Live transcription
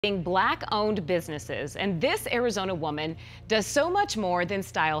Black-owned businesses, and this Arizona woman does so much more than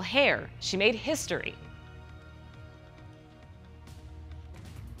style hair. She made history.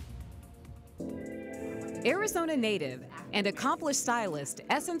 Arizona native and accomplished stylist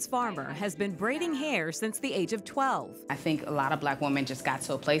Essence Farmer has been braiding hair since the age of 12. I think a lot of Black women just got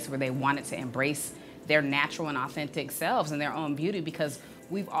to a place where they wanted to embrace their natural and authentic selves and their own beauty, because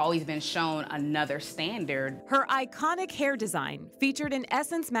we've always been shown another standard. Her iconic hair design featured in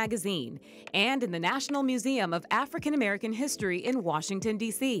Essence magazine and in the National Museum of African American History in Washington,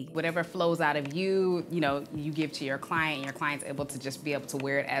 D.C. Whatever flows out of you, you give to your client, and your client's able to just be able to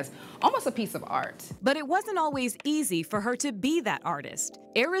wear it as almost a piece of art. But it wasn't always easy for her to be that artist.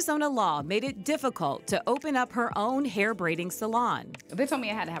 Arizona law made it difficult to open up her own hair braiding salon. They told me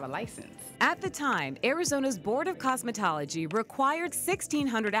I had to have a license. At the time, Arizona's Board of Cosmetology required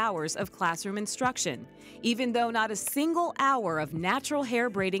 1,600 hours of classroom instruction, even though not a single hour of natural hair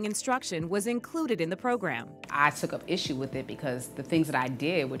braiding instruction was included in the program. I took up issue with it because the things that I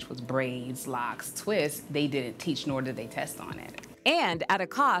did, which was braids, locks, twists, they didn't teach nor did they test on it. And at a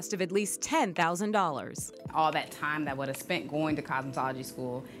cost of at least $10,000. All that time that I would have spent going to cosmetology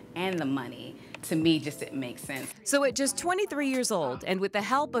school and the money, to me, just didn't make sense. So at just 23 years old, and with the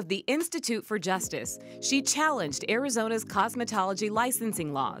help of the Institute for Justice, she challenged Arizona's cosmetology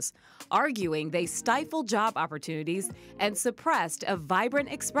licensing laws, arguing they stifle job opportunities and suppressed a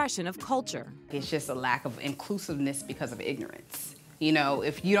vibrant expression of culture. It's just a lack of inclusiveness because of ignorance.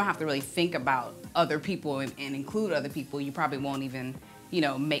 If you don't have to really think about other people and include other people, you probably won't even,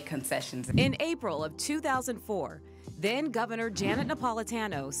 make concessions. In April of 2004, then Governor Janet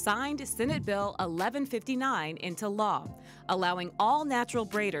Napolitano signed Senate Bill 1159 into law, allowing all natural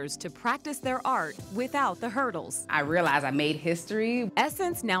braiders to practice their art without the hurdles. I realized I made history.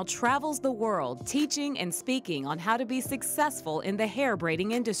 Essence now travels the world teaching and speaking on how to be successful in the hair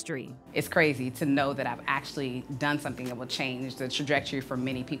braiding industry. It's crazy to know that I've actually done something that will change the trajectory for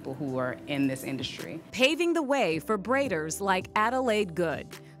many people who are in this industry. Paving the way for braiders like Adelaide Good,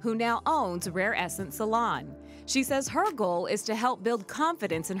 who now owns Rare Essence Salon. She says her goal is to help build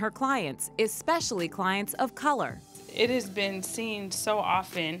confidence in her clients, especially clients of color. It has been seen so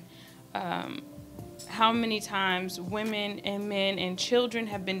often how many times women and men and children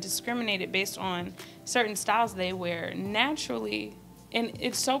have been discriminated based on certain styles they wear naturally. And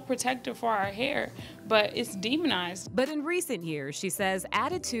it's so protective for our hair, but it's demonized. But in recent years, she says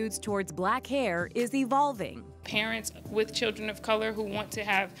attitudes towards Black hair is evolving. Parents with children of color who want to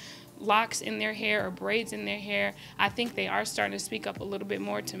have locks in their hair or braids in their hair, I think they are starting to speak up a little bit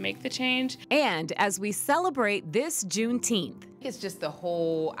more to make the change. And as we celebrate this Juneteenth, it's just the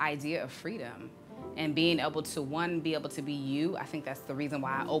whole idea of freedom and being able to, be able to be you. I think that's the reason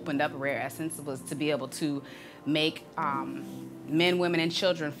why I opened up Rare Essence, was to be able to make men, women, and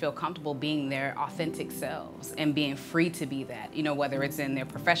children feel comfortable being their authentic selves and being free to be that, whether it's in their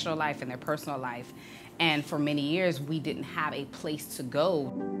professional life and their personal life. And for many years, we didn't have a place to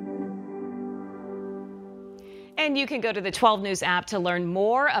go. And you can go to the 12 News app to learn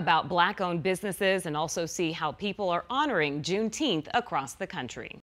more about Black-owned businesses and also see how people are honoring Juneteenth across the country.